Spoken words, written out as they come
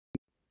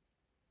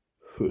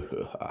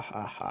Ha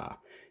ha ha.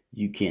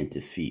 You can't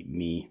defeat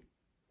me.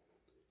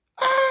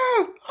 Ah!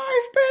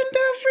 I've been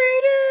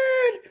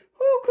defeated!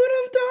 Who could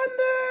have done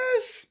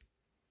this?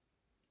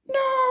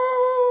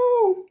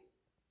 No!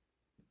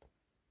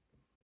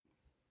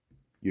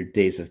 Your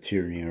days of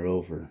tyranny are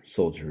over,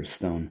 soldier of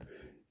stone.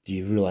 Do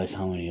you realize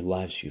how many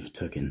lives you've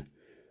taken?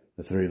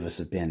 The three of us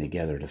have band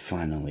together to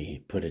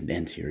finally put an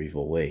end to your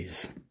evil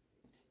ways.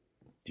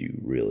 Do you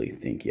really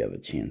think you have a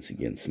chance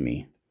against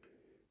me?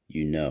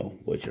 You know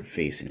what you're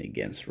facing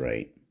against,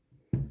 right?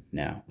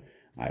 Now,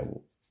 I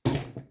will...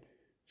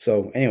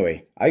 So,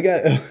 anyway, I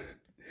got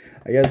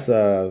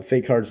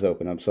fake cards to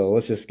open up, so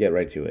let's just get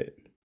right to it.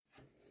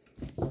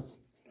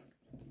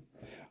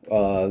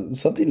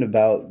 Something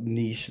about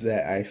niche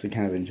that I actually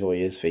kind of enjoy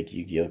is fake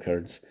Yu-Gi-Oh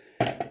cards.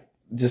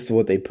 Just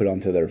what they put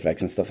onto their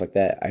effects and stuff like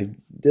that. I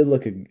did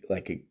look at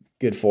like a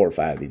good 4 or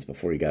 5 of these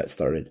before we got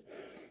started.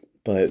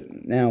 But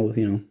now,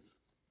 you know,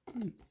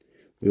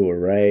 we were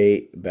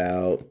right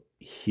about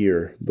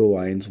here. The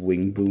Lion's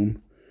Wing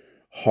Boom.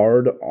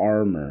 Hard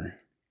Armor.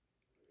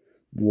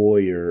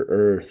 Warrior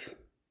Earth.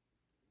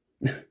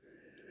 The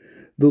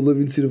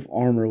living suit of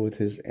armor with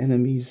his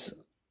enemies.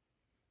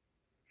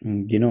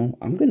 You know,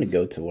 I'm going to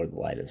go to where the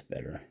light is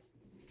better.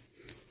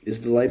 Is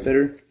the light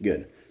better?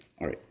 Good.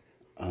 Alright.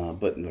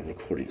 But in the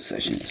recording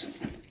sessions.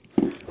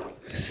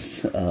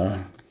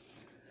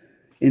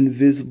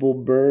 Invisible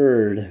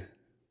Bird.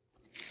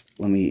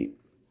 Let me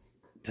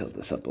tilt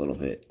this up a little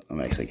bit.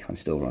 I'm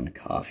still on the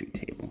coffee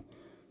table.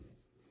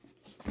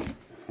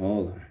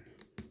 Hold on.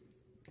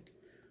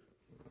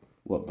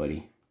 What,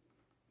 buddy?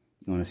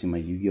 You want to see my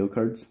Yu-Gi-Oh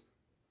cards?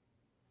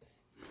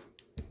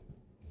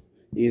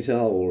 You can tell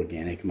how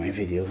organic my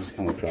videos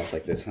come across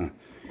like this, huh?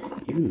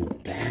 Even the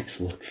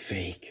backs look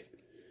fake.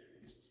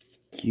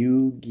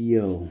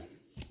 Yu-Gi-Oh!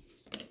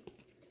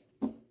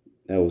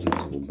 That was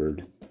Invisible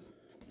Bird.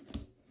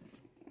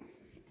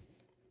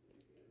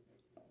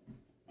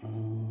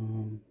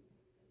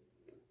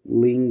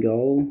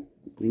 Lingo.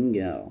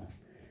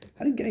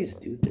 How do guys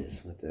do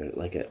this with their,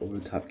 like, an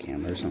over-the-top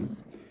camera or something?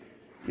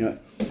 You know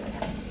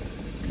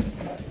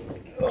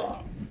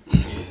what?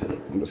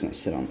 I'm just gonna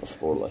sit on the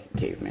floor like a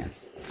caveman.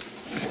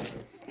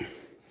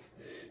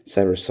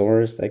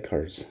 Cybersaurus, that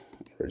card's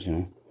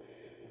original.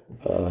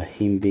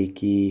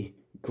 Himbeki,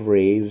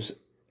 Graves,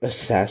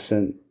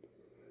 Assassin,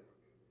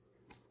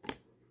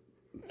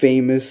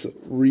 Famous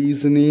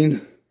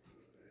Reasoning.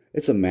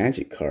 It's a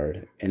magic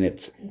card, and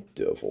it's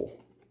devil.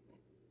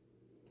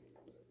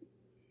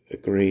 A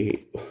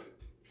great...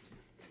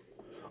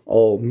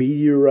 Oh,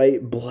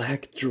 Meteorite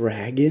Black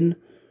Dragon.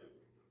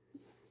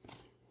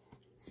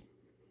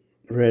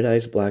 Red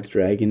Eyes Black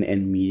Dragon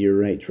and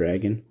Meteorite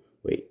Dragon.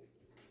 Wait.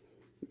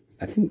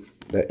 I think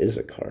that is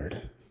a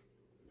card.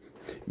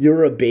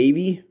 You're a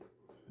baby?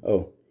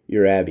 Oh,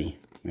 you're Abby.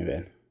 My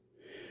bad.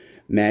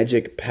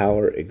 Magic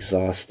Power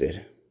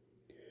Exhausted.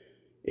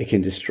 It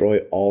can destroy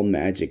all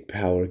magic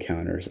power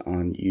counters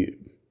on you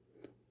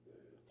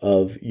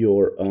of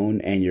your own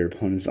and your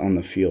opponents on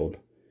the field.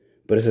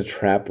 But it's a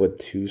trap with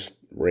 2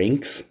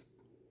 ranks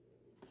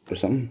or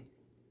something.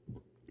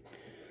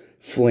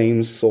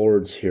 Flame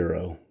Swords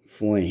Hero.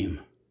 Flame.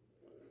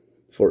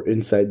 For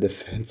inside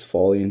defense,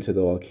 falling into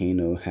the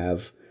volcano,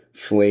 have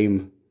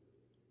flame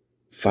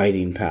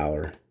fighting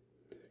power.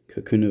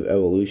 Cocoon of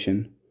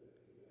Evolution.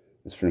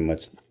 That's pretty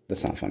much,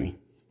 that's not funny.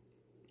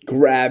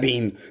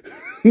 Grabbing.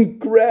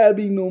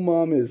 Grabbing, no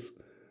mames.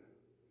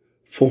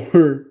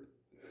 For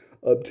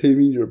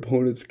obtaining your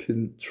opponent's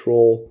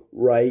control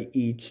right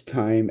each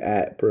time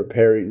at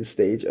preparing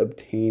stage,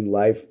 obtain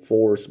life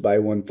force by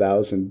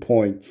 1,000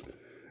 points.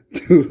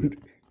 Dude,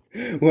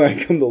 when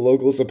I come to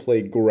locals to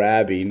play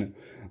grabbing.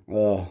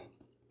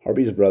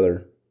 Harvey's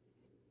brother.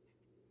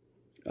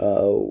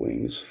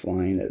 Wings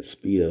flying at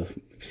speed of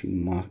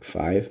Mach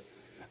 5.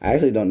 I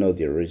actually don't know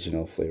the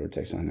original flavor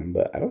text on him,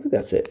 but I don't think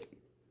that's it.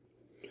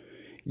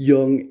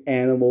 Young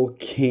Animal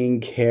King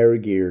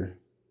Cargear.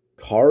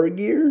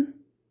 Cargear?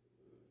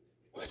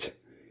 What?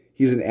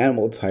 He's an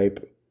animal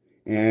type,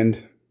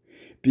 and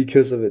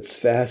because of its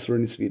fast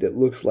running speed, it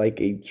looks like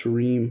a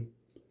dreamy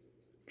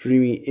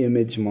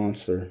image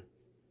monster.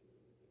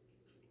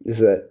 Is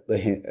that the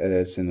hint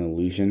that's an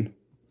illusion?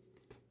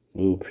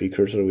 Ooh,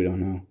 precursor, we don't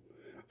know.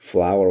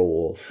 Flower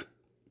Wolf.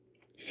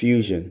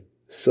 Fusion.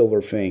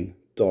 Silver Fang.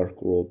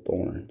 Dark World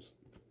Thorns.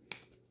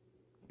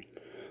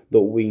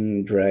 The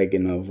Winged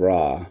Dragon of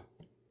Ra.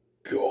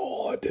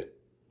 God.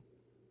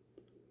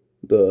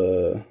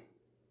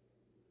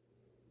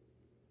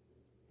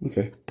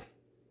 Okay.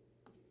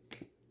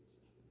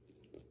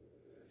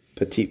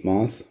 Petite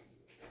Moth.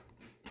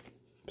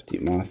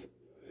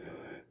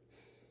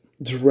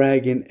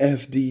 Dragon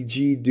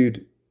FDG,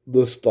 dude.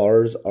 The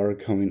stars are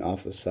coming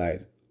off the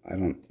side. Let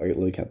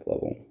me count the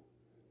level.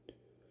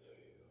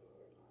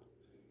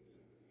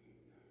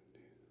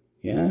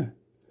 Yeah.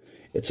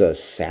 It's a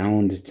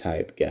sound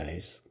type,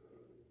 guys.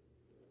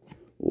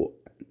 Well,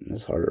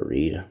 that's hard to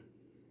read.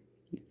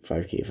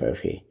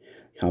 5k.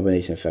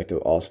 Combination effect of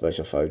all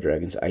special 5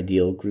 dragons.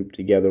 Ideal grouped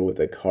together with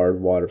a card,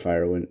 water,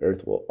 fire, wind,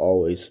 earth will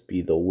always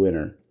be the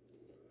winner.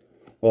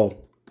 Well,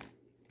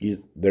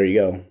 there you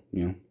go.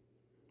 You know,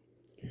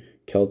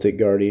 Celtic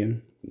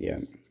Guardian. Yeah.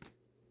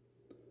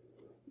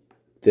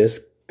 This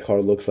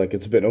card looks like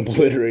it's been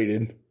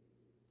obliterated.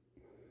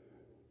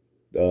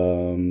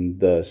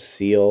 The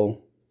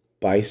seal,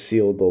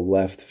 biseal the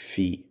left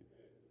feet.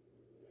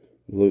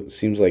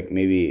 Seems like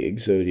maybe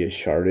Exodia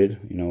sharded,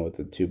 you know, with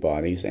the two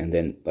bodies, and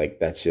then like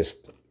that's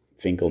just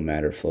Finkel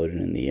matter floating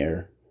in the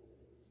air.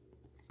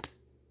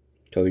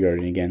 Celtic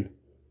Guardian again.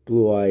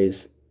 Blue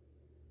Eyes.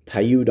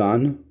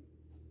 Tayudan.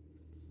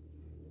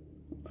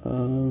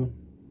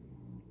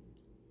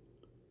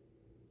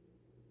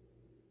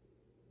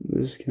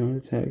 This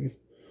counterattack.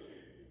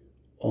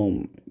 Oh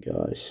my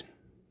gosh.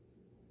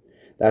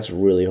 That's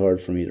really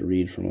hard for me to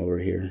read from over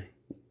here.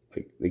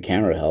 Like, the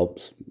camera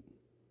helps.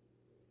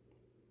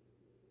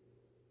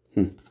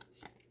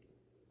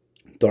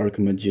 Dark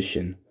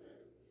Magician.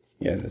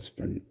 Yeah, that's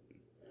pretty.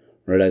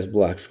 Red Eyes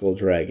Black Skull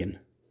Dragon.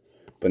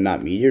 But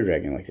not Meteor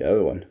Dragon like the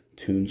other one.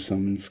 Toon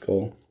Summon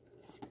Skull.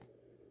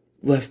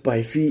 Left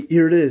by Feet.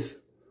 Here it is.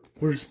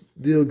 Where's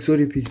the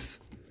Exodia piece?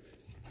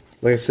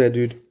 Like I said,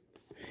 dude.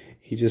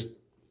 He just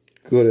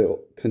couldn't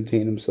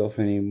contain himself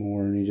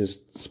anymore. And he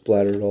just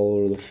splattered all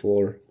over the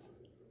floor.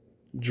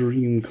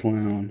 Dream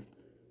Clown.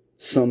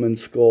 Summon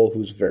Skull,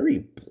 who's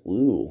very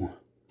blue.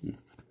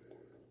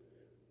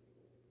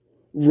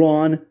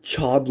 Ron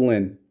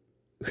Chodlin.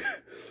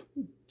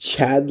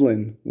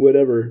 Chadlin.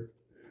 Whatever.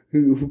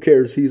 Who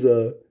cares? He's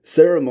a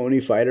ceremony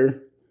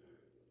fighter.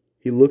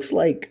 He looks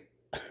like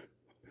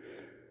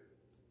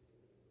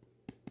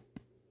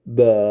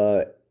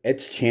the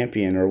Etch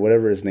Champion or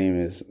whatever his name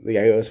is. The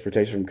guy who has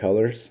protection from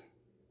colors.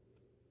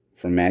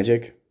 From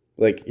Magic.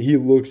 Like, he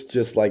looks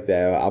just like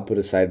that. I'll put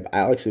aside.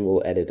 I actually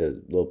will edit a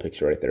little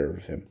picture right there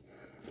of him.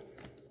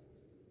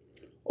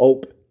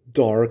 Oh,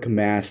 Dark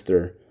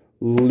Master.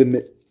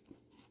 Limit.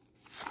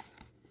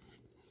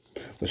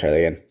 Let's try that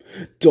again.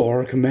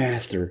 Dark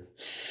Master.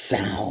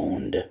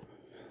 Sound.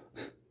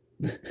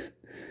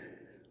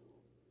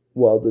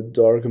 While the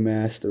Dark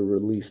Master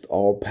released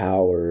all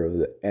power of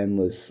the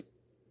endless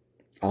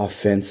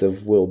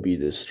offensive will be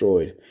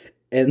destroyed.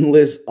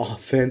 Endless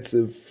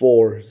offensive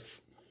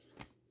force.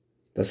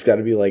 That's got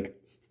to be like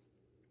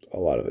a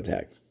lot of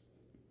attack.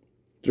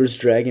 There's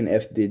Dragon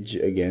F Dig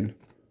again.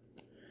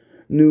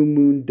 New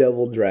Moon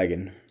Devil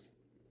Dragon.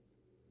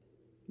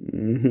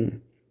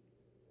 With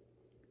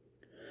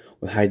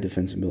high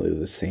defensibility,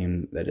 the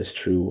same that is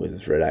true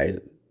with Red Eyes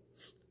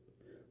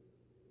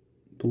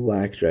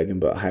Black Dragon,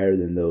 but higher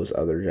than those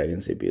other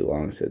dragons it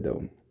belongs to,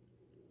 though.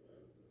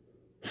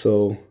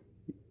 So,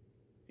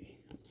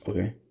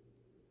 okay.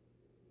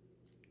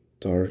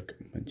 Dark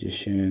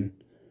Magician.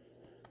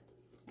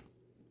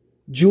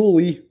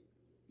 Julie,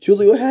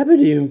 what happened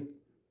to you?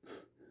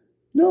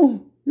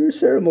 No, you're a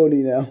ceremony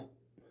now.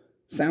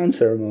 Sound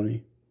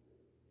ceremony.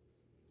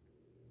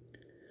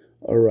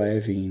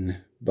 Arriving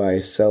by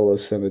Sella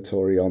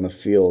Cemetery on the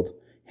field.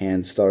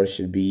 Hand star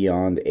should be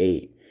beyond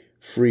 8.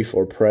 Free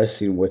for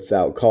pressing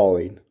without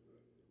calling.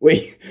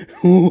 Wait,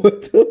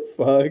 what the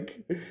fuck?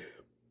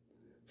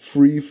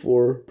 Free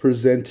for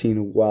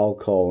presenting while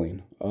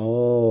calling.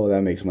 Oh,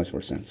 that makes much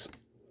more sense.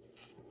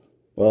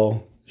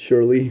 Well,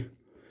 surely.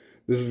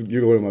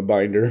 You're going to my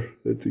binder.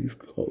 That thing's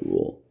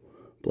called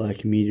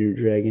Black Meteor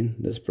Dragon.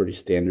 That's pretty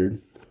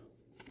standard.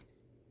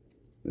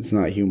 It's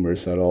not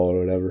humorous at all or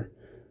whatever.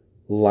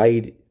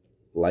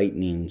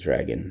 Lightning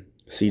Dragon.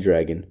 Sea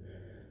Dragon.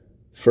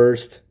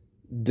 First,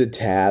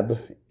 detab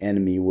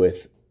enemy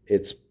with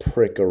its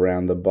prick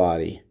around the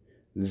body.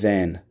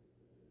 Then,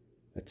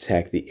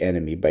 attack the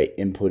enemy by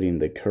inputting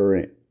the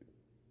current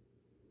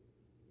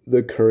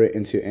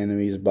into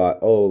enemy's body.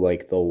 Oh,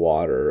 like the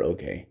water.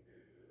 Okay.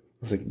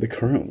 I was like, the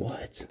current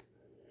what?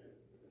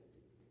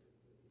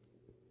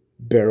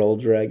 Barrel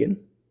Dragon.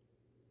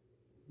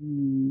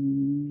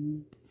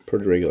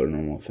 Pretty regular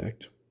normal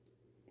effect.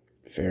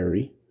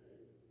 Fairy.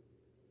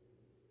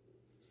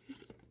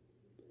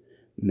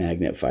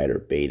 Magnet Fighter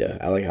Beta.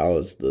 I like how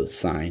it's the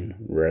sign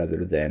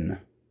rather than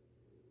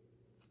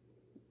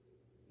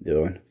the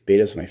other one.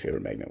 Beta's my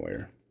favorite magnet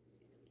wearer.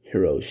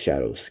 Hero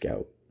Shadow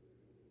Scout.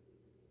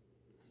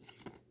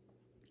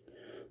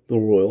 The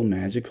Royal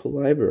Magical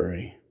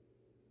Library.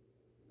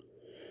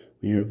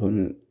 When your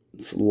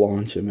opponents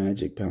launch a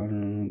magic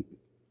powder.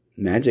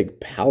 Magic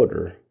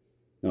powder?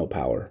 No,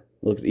 power.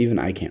 Look, even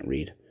I can't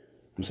read.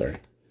 I'm sorry.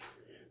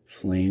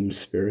 Flame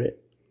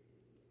Spirit.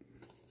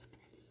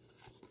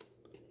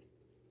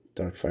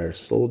 Darkfire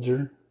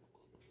Soldier.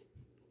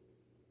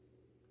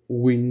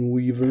 Wing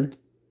Weaver.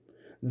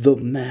 The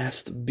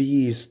Masked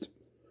Beast.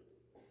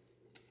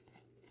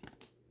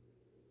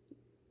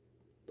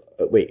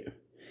 Wait.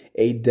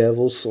 A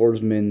Devil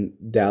Swordsman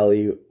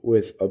dally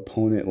with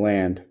opponent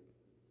land.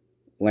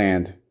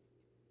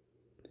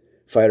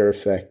 Fighter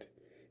effect.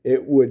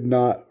 It would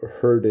not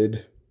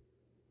hurted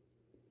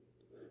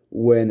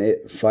when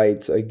it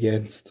fights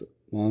against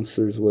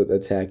monsters with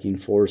attacking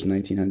force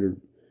 1900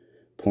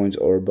 points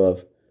or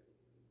above.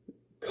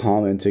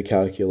 Common to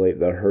calculate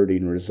the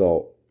hurting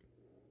result.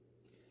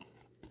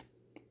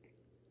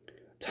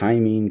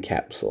 Timing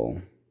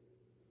Capsule.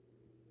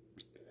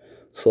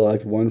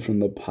 Select one from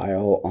the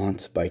pile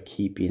onto by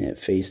keeping it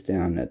face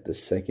down at the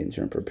second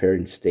turn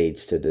preparing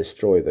stage to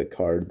destroy the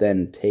card.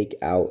 Then take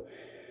out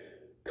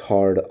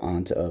card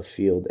onto a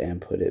field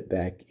and put it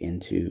back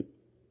into...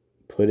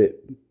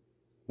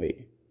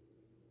 Wait.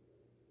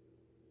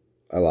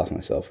 I lost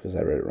myself because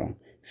I read it wrong.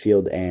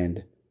 Field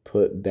and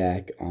put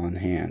back on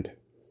hand.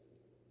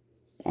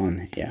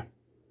 Yeah.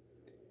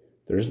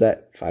 There's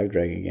that 5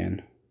 drag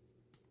again.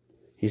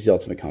 He's the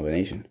ultimate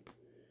combination.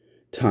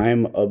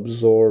 Time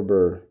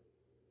Absorber.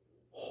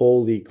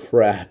 Holy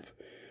crap.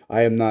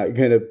 I am not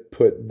going to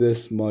put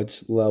this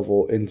much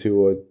level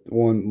into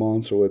one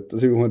monster with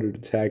 200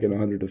 attack and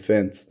 100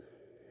 defense.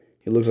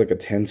 He looks like a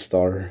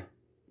 10-star.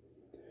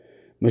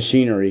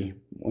 Machinery.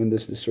 When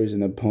this destroys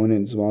an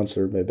opponent's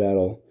monster by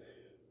battle.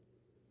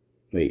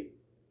 Wait.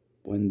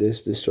 When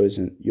this destroys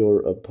your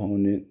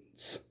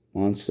opponent's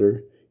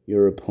monster,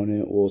 your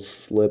opponent will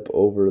slip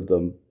over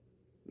the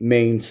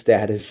main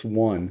status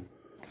 1.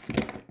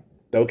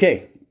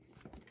 Okay.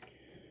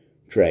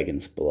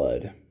 Dragon's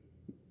Blood.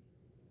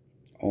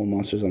 All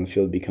monsters on the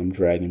field become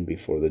dragon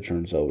before the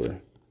turn's over.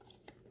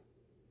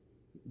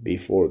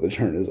 Before the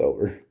turn is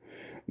over.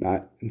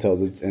 Not until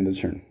the end of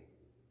the turn.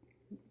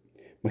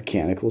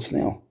 Mechanical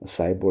Snail. A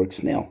cyborg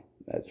snail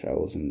that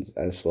travels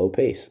at a slow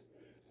pace.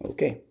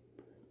 Okay.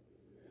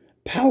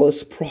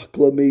 Palace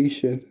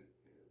Proclamation.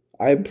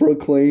 I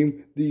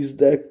proclaim these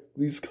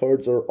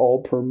cards are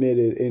all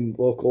permitted in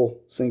local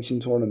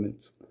sanctioned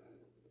tournaments.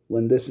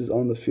 When this is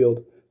on the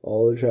field,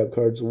 all the trap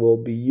cards will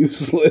be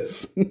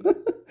useless.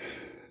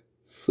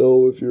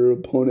 So if your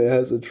opponent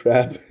has a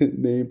trap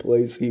in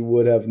place, he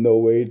would have no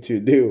way to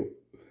do.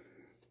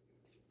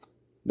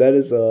 That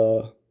is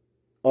a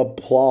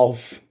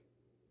plouf.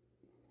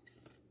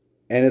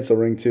 And it's a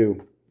ring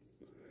too.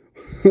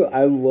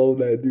 I love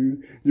that,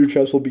 dude. Your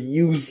traps will be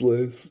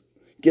useless.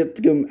 Get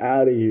them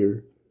out of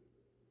here.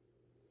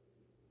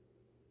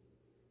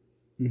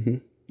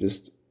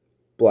 Just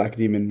Black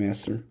Demon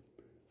Master.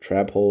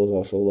 Trap Hole is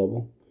also a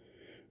level.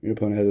 Your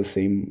opponent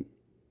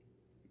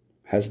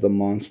has the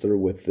monster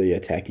with the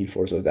attacking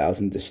force of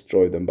 1,000.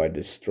 Destroy them by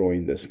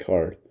destroying this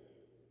card.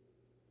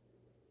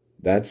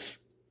 That's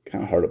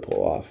kind of hard to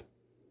pull off.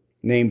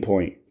 Name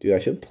Point. Dude, I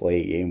should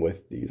play a game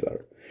with these.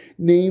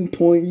 Name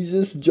Point. He's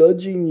just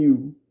judging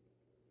you.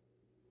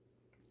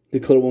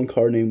 Declare one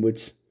card name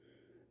which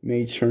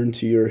may turn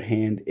to your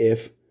hand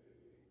if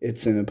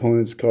it's an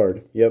opponent's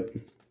card. Yep.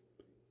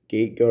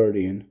 Gate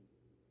Guardian.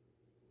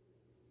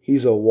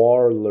 He's a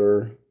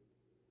Warler.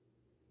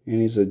 And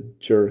he's a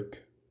jerk.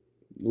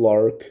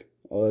 Lark.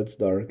 Oh, that's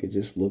dark. It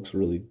just looks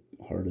really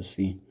hard to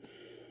see.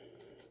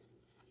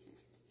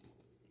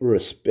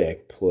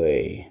 Respect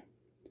play.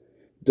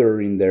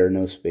 During their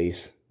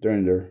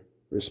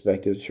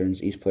respective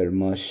turns, each player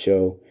must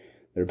show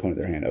their opponent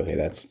their hand. Okay,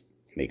 that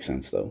makes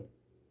sense though.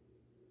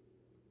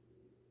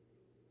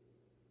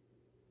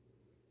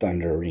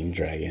 Thundering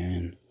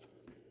Dragon.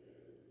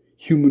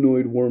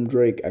 Humanoid Worm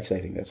Drake. Actually,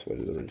 I think that's what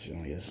it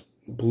originally is.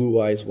 Blue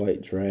Eyes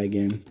White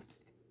Dragon.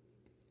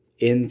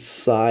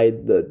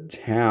 Inside the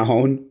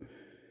town.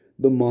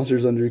 The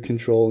monsters under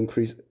control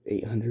increase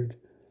 800.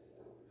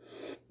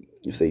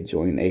 If they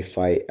join a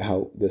fight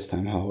this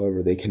time,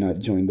 however, they cannot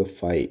join the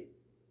fight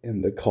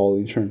in the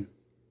calling turn.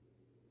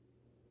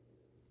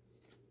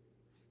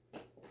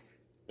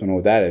 Don't know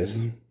what that is.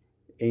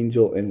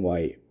 Angel in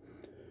White.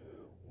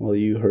 While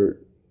you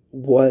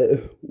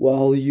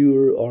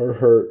are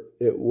hurt,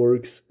 it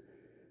works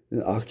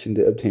an auction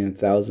to obtain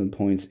 1,000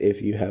 points.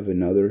 If you have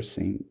another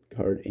same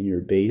card in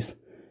your base,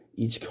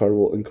 each card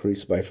will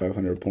increase by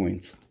 500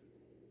 points.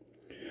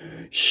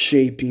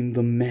 Shaping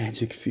the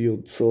Magic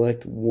Field.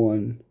 Select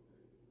one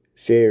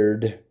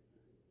fared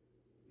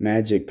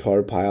magic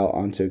card pile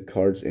onto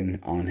cards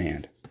on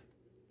hand.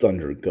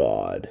 Thunder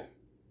God.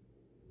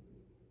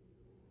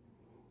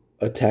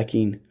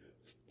 Attacking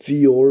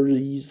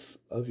Furies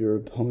of your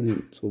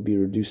opponents will be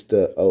reduced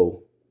to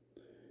 0.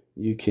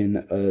 You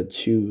can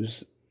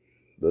choose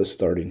the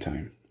starting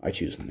time. I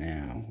choose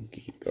now.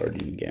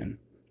 Guardian again.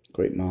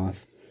 Great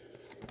Moth.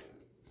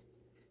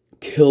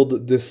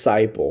 Killed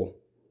Disciple.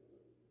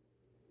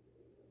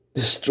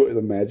 Destroy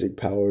the magic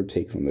power.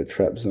 Take from the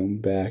trap zone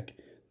back.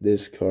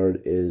 This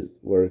card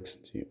works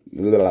to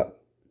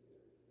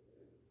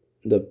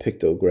the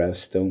Pictograph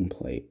Stone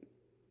Plate.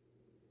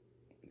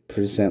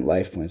 Present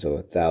life points of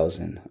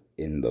 1,000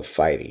 in the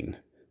fighting.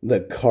 The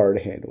card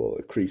hand will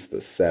increase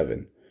to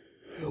 7.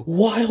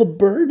 Wild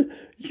Bird?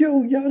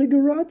 Yo,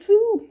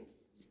 Yadagaratsu?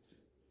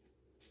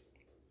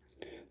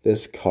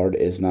 This card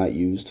is not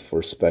used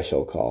for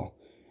special call.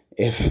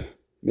 If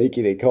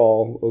making a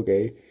call,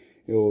 okay,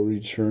 it will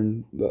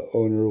return the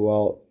owner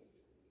while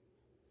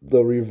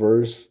the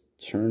reverse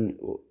turn.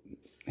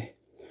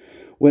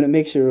 When it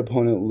makes your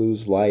opponent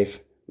lose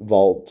life,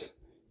 vault.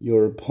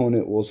 Your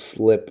opponent will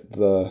slip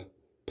the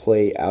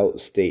play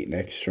out state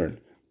next turn.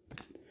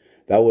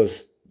 That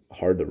was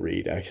hard to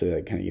read. Actually,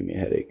 that kind of gave me a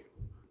headache.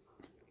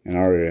 And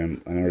I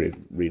already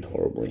read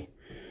horribly.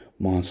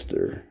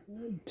 Monster.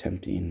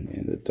 Tempting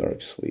in the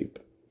dark sleep.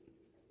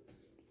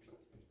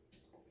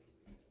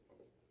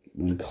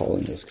 when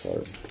calling this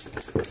card.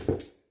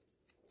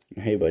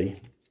 Hey, buddy.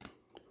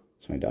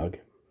 It's my dog.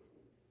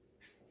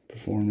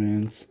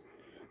 Performance.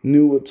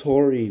 New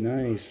Atari.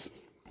 Nice.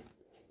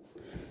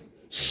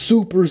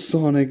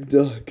 Supersonic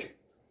Duck.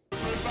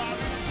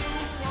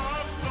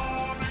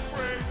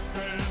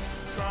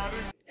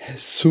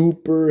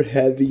 Super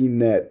Heavy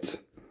Net.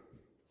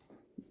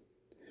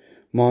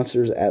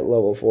 Monsters at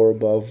level 4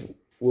 above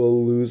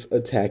will lose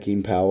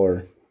attacking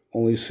power.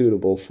 Only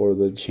suitable for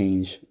the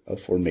change of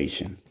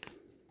formation.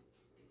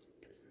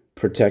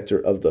 Protector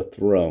of the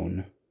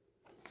Throne.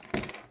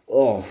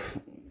 Oh,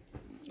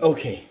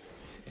 okay.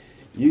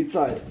 You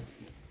thought...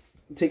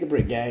 Take a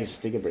break, guys.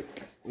 Take a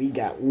break. We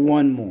got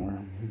one more.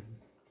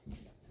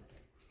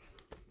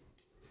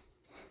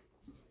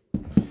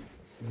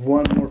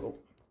 One more.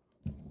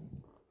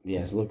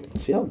 Yes, look.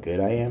 See how good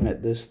I am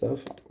at this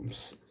stuff? I'm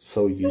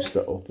so used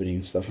to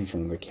opening stuff in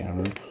front of the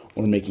camera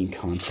or making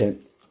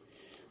content.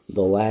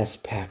 The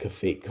last pack of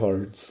fake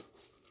cards.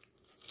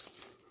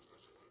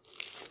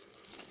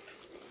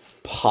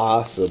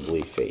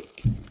 Possibly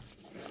fake.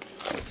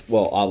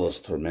 Well,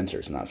 Obelisk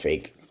Tormentor's not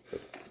fake.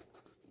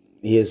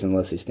 He is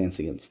unless he stands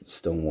against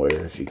Stone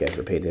Warrior, if you guys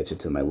are paying attention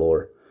to my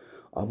lore.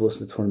 Obelisk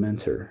the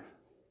Tormentor.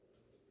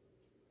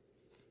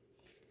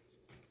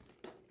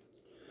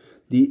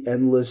 The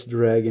Endless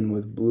Dragon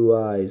with blue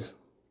eyes.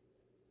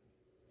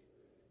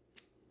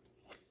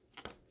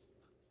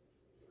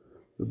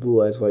 The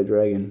Blue Eyes White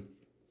Dragon.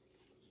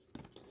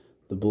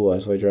 The Blue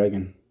Eyes White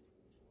Dragon.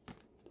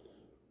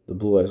 The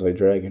Blue Eyes White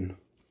Dragon.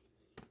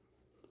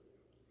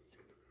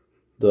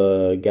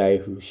 The guy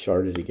who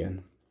sharded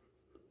again.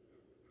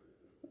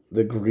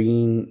 The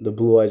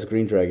Blue Eyes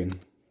Green Dragon.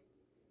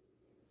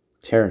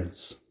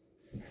 Terrence.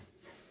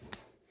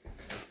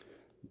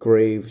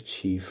 Grave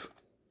Chief.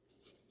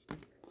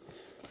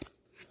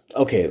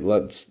 Okay,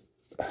 let's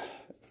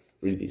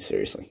read these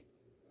seriously.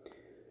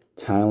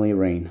 Timely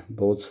Rain.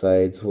 Both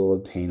sides will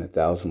obtain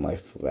 1,000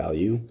 life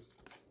value.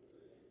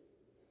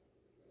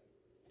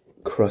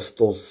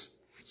 Crustal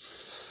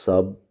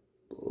Sublighting.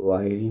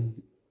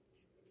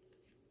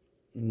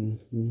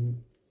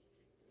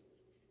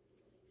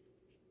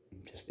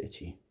 Just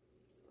itchy.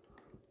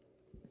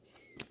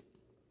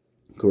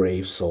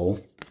 Grave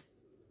Soul.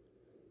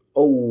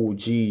 Oh,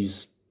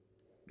 jeez.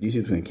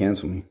 YouTube's gonna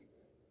cancel me.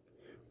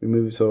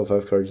 Remove a total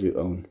 5 cards you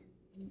own.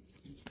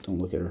 Don't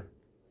look at her.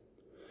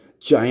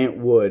 Giant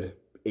Wood.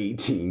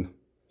 18.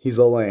 He's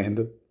a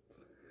land.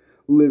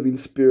 Living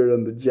spirit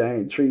on the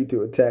giant tree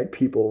to attack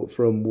people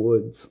from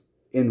woods.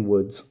 In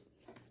woods.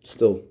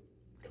 Still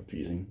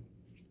confusing.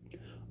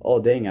 Oh,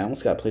 dang. I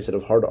almost got a playset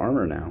of hard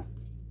armor now.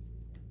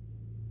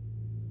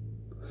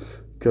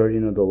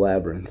 Guardian of the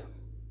Labyrinth.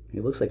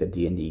 He looks like a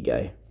D&D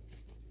guy.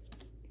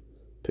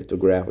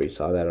 Pictograph, we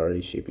saw that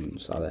already. Shaping,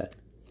 saw that.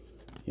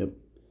 Yep.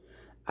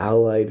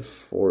 Allied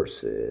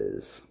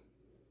Forces.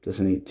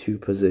 Designate 2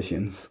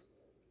 positions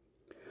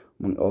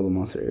among all the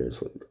monster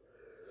areas with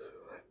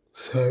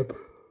Sab.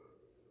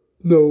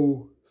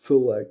 No.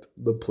 Select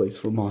the place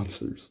for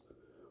monsters.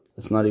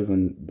 That's not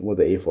even what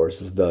the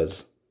A-Forces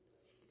does.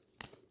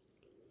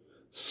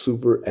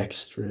 Super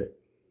Extra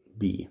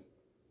B.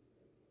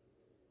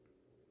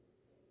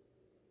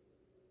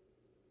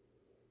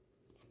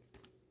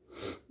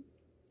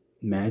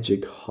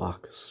 Magic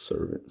Hawk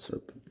Serpent.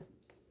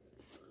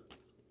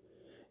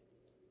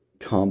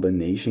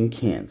 Combination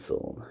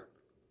canceled.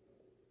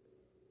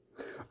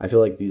 I feel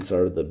like these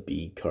are the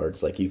B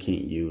cards. Like, you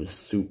can't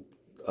use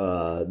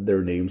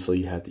their names, so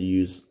you have to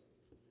use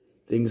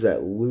things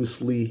that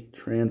loosely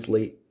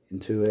translate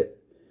into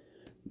it.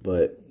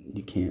 But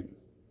you can't.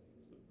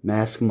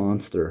 Mask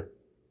Monster.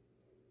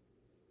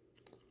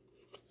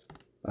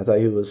 I thought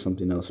he was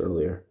something else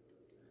earlier.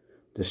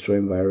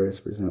 Destroying Virus.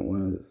 Present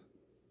one of the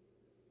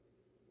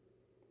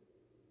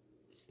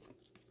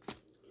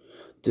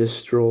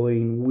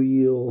Destroying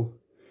Wheel.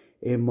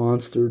 A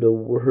monster to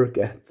work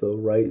at the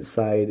right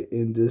side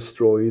in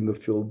destroying the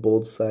field.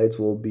 Both sides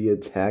will be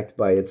attacked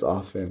by its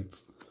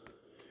offense.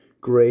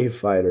 Grave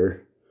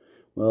Fighter.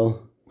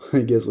 Well, I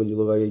guess when you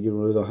look like it, you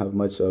really don't have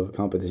much of a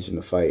competition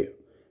to fight. I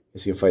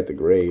guess you can fight the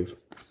grave.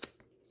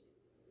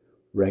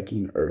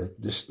 Wrecking Earth.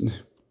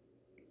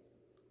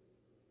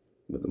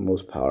 With the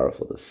most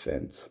powerful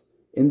defense.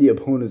 In the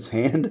opponent's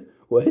hand?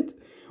 What?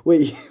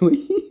 Wait.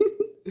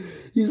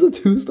 He's a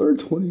 2-star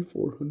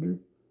 2400.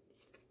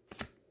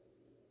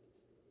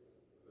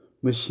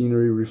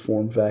 Machinery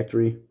Reform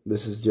Factory.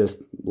 This is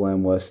just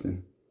Lamb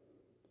Weston.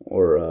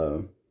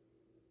 Or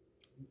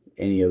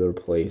any other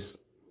place.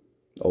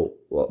 Oh,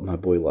 well, my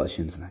boy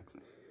Lushin's next.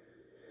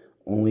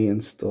 Only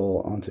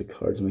install onto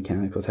cards.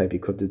 Mechanical type.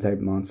 Equipped type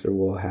monster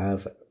will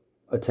have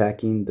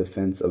attacking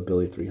defense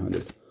ability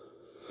 300.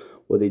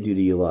 What they do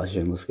to you,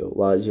 Lushin? Let's go.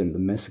 Lushin, the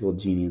mystical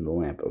genie in the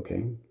lamp.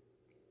 Okay.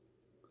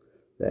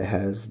 That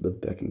has the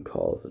beck and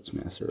call of its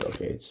master.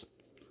 Okay, it's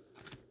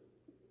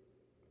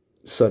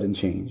sudden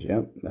change.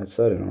 Yep, that's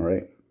sudden,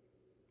 alright.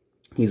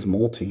 He's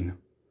molting.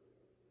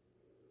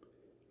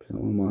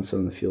 Present one monster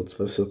on the field.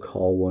 Supposed to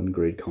call 1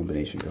 grade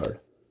combination card.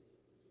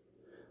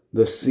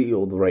 The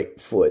Sealed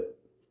Right Foot.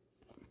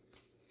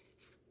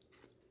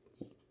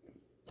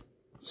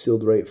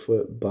 Sealed right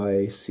foot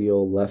by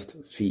seal left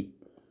feet.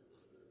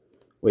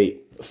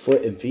 Wait,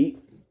 foot and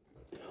feet?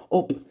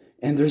 Oh,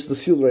 and there's the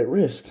sealed right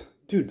wrist.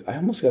 Dude, I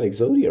almost got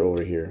Exodia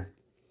over here.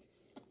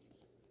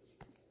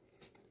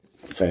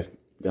 Five.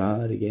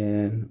 God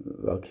again.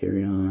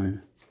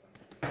 Valkyrion.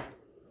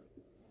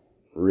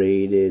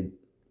 Rated.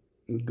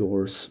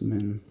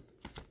 Gorsman.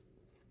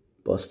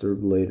 Buster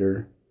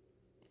Blader.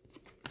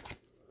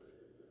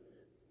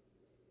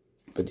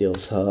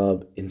 Badil's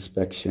Hub.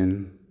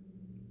 Inspection.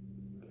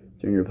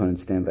 During your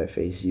opponent's standby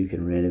phase, you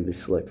can randomly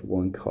select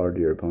one card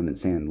to your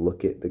opponent's hand.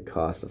 Look at the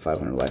cost of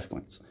 500 life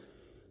points.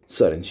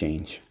 Sudden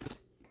change.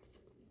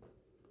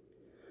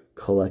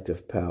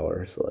 Collective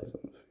power. Select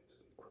them.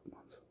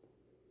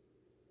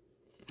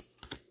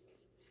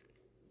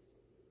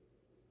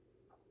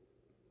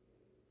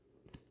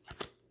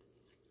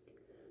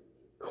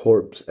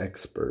 Corpse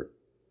Expert.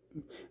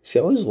 See,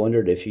 I always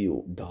wondered if he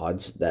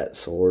dodged that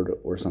sword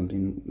or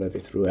something that they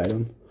threw at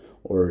him,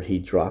 or he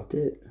dropped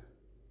it.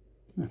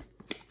 Huh.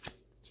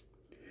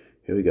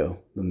 Here we go.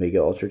 The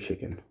Mega Ultra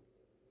Chicken.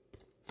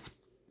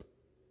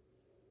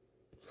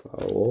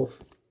 Flower Wolf.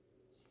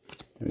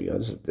 Here we go.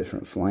 This is a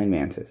different Flying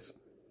Mantis.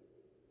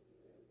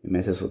 A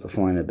mantis with a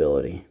flying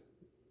ability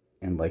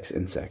and likes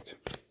insect.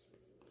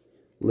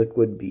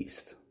 Liquid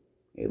Beast.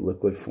 A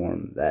liquid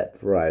form that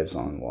thrives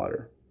on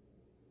water.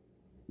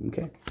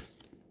 Okay.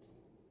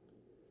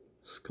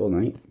 Skull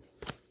Knight.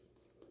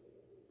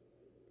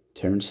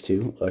 Terrence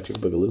 2. Electric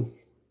Boogaloo.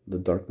 The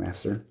Dark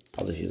Master.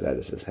 I'll just use that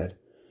as his head.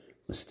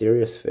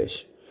 Mysterious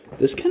Fish.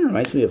 This kind of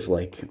reminds me of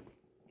like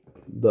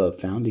the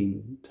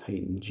founding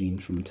Titan gene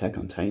from Attack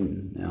on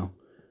Titan now.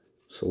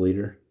 Soul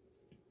Eater.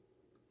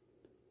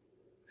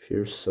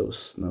 Fierce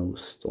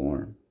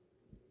Snowstorm.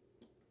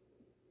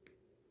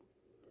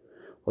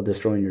 While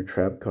destroying your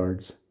trap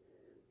cards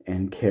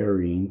and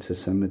carrying to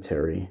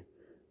cemetery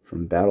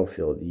from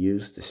battlefield,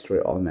 use destroy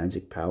all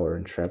magic power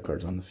and trap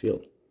cards on the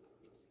field.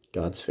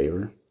 God's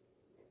Favor.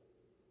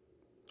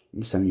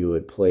 Next time you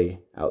would play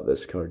out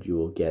this card, you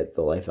will get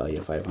the life value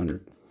of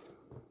 500.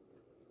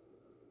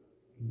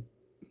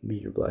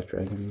 Meet your Black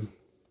Dragon.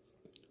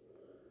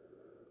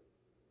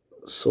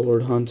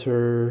 Sword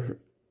Hunter.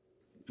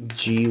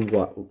 GY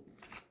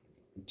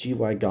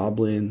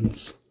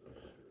Goblins.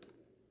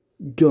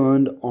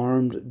 Gun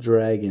Armed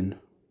Dragon.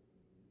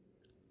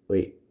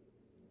 Wait.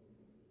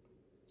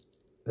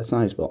 That's not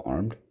how you spell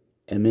armed.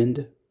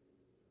 Amend.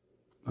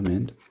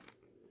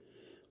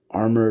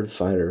 Armored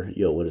Fighter.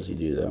 Yo, what does he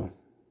do though?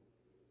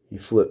 He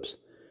flips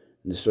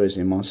and destroys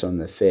a monster on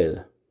the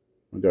field,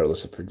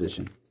 regardless of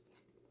position.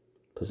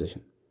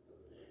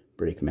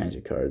 Break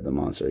magic card. The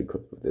monster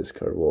equipped with this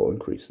card will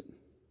increase it.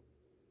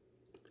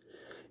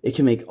 It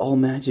can make all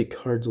magic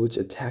cards which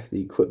attack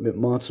the equipment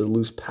monster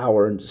lose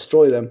power and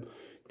destroy them.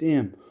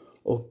 Damn.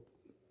 Oh,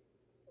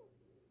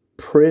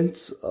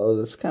 Prince. Oh,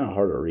 that's kind of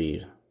hard to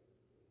read.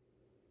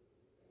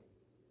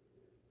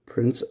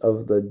 Prince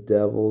of the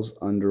Devil's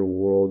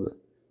Underworld.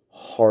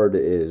 Hard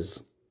is.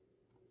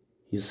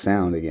 He's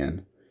sound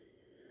again.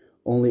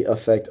 Only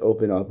effect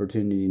open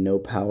opportunity. No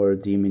power.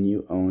 Demon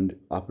you owned.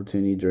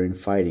 Opportunity during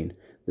fighting.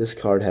 This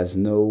card has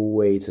no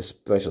way to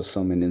special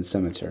summon in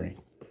cemetery.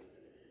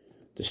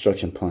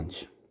 Destruction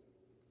Punch.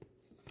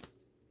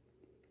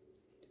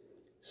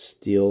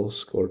 Steel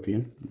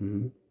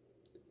Scorpion.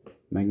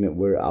 Magnet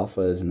Wear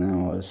Alpha is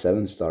now a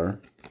 7-star.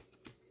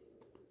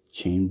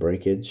 Chain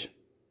Breakage.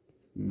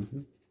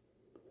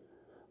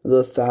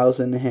 The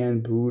Thousand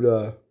Hand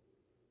Buddha.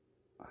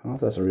 I don't know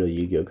if that's a real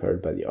Yu-Gi-Oh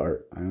card by the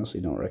art. I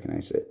honestly don't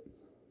recognize it.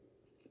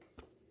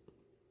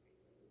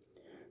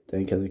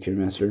 Then Kelly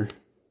Master.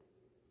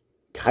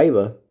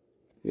 Kaiba.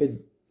 We had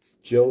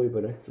Joey,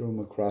 but I threw him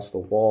across the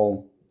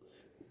wall.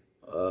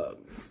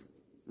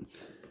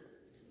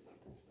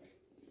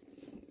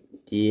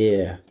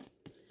 Yeah.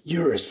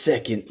 You're a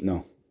second.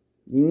 No.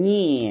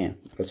 Yeah.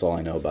 That's all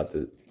I know about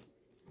the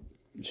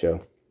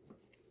show.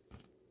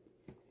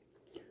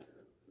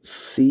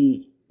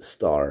 Sea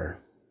Star.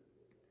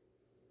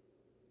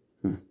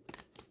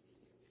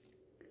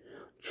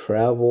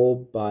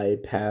 Travel by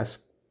pass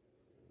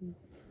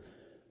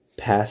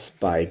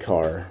by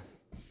car.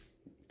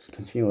 It's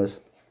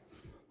continuous.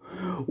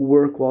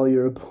 Work while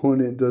your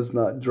opponent does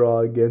not draw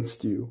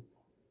against you.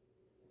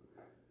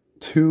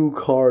 2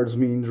 cards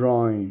mean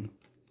drawing.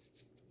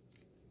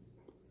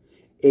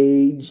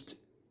 Aged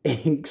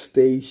Ink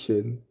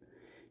Station.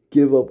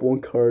 Give up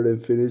 1 card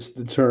and finish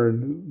the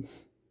turn.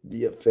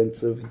 The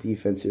offensive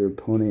defense of your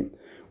opponent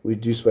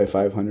reduced by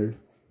 500.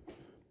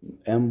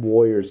 M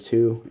Warriors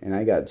 2, and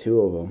I got 2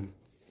 of them.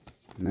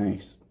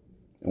 Nice.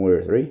 And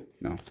Warrior 3?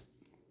 No.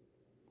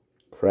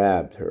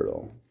 Crab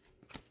Turtle.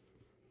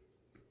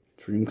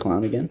 Dream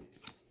Clown again.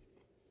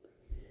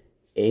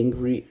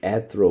 Angry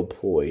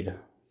Anthropoid.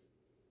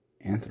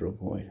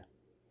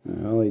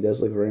 Oh, he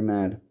does look very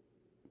mad.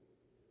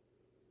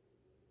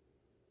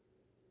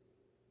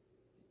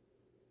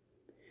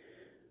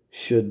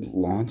 Should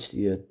launch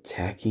the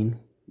attacking.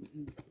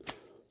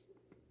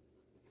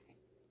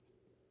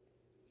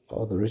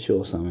 Oh, the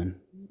Ritual Summon.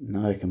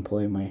 Now I can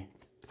play my...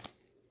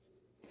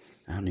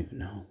 I don't even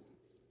know.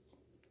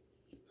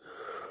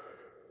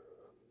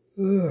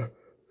 I'm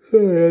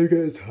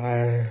getting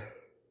tired.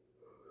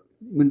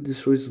 When it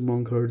destroys the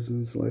Mon cards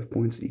and its life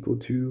points equal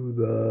to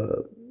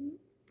the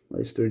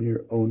life during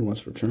your own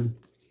once per turn.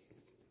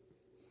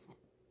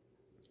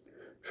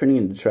 Turning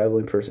into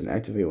traveling person,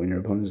 activate when your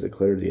opponent is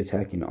declared the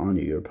attacking on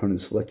you. Your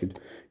opponent's selected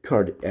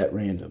card at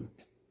random.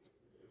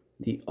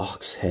 The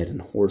ox head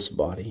and horse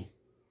body.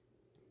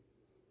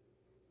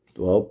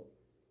 Well,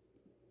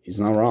 he's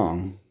not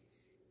wrong.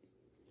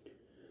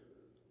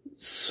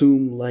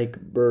 Soom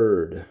like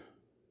bird.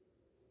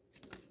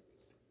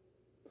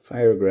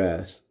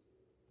 Firegrass.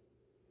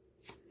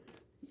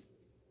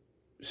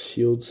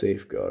 Shield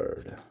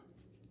safeguard.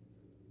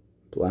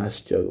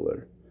 Blast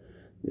juggler.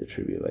 The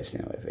tribute by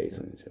standby phase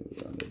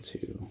on the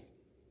 2.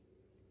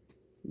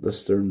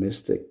 Lister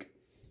Mystic.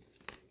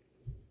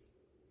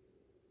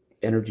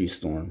 Energy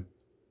Storm.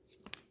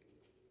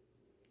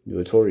 Do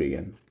a Tori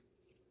again.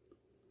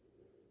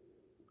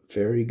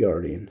 Fairy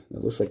Guardian.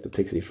 That looks like the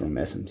pixie from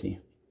SMT.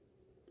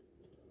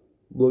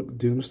 Look,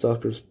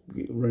 Doomstalker's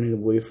running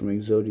away from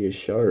Exodia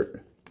Shard.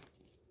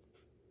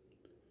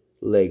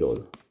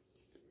 Lego.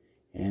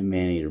 And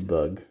Maneater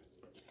Bug.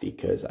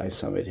 Because I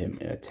summoned him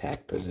in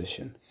attack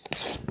position.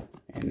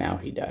 And now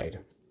he died.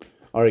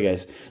 Alright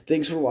guys,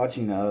 thanks for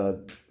watching.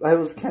 That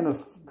was kind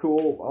of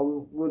cool. I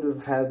would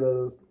have had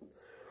the...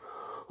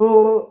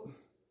 Oh.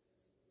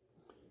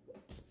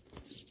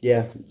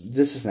 Yeah,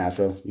 this is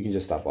natural. You can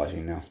just stop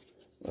watching now.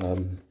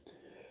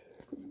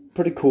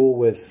 Pretty cool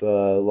with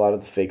a lot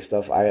of the fake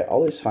stuff. I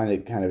always find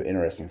it kind of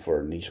interesting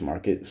for a niche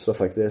market. Stuff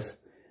like this.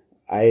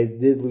 I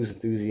did lose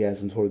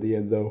enthusiasm toward the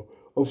end though.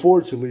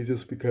 Unfortunately,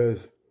 just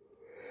because...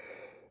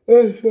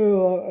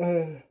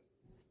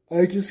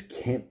 I just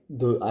can't,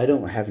 I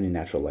don't have any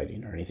natural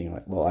lighting or anything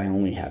like, well, I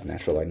only have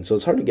natural lighting, so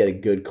it's hard to get a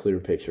good, clear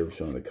picture of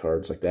showing the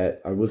cards like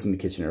that. I was in the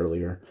kitchen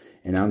earlier,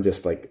 and now I'm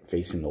just, like,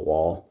 facing the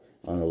wall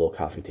on a little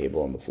coffee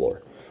table on the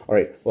floor.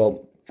 Alright,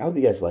 well, I hope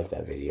you guys liked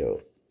that video.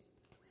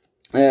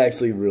 I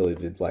actually really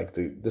did like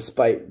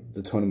despite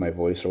the tone of my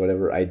voice or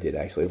whatever, I did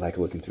actually like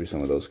looking through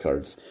some of those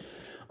cards.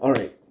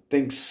 Alright,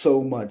 thanks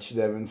so much,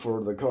 Devin,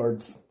 for the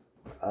cards.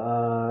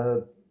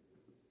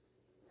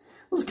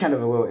 It was kind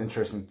of a little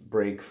interesting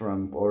break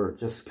from, or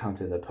just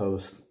content to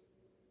post.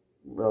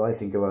 Well, I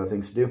think of other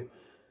things to do.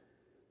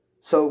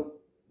 So,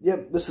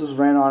 yep, this has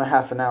ran on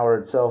half an hour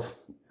itself.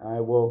 I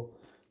will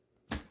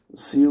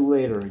see you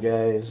later,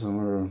 guys.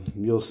 Or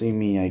you'll see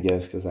me, I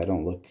guess, because I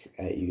don't look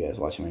at you guys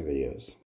watching my videos.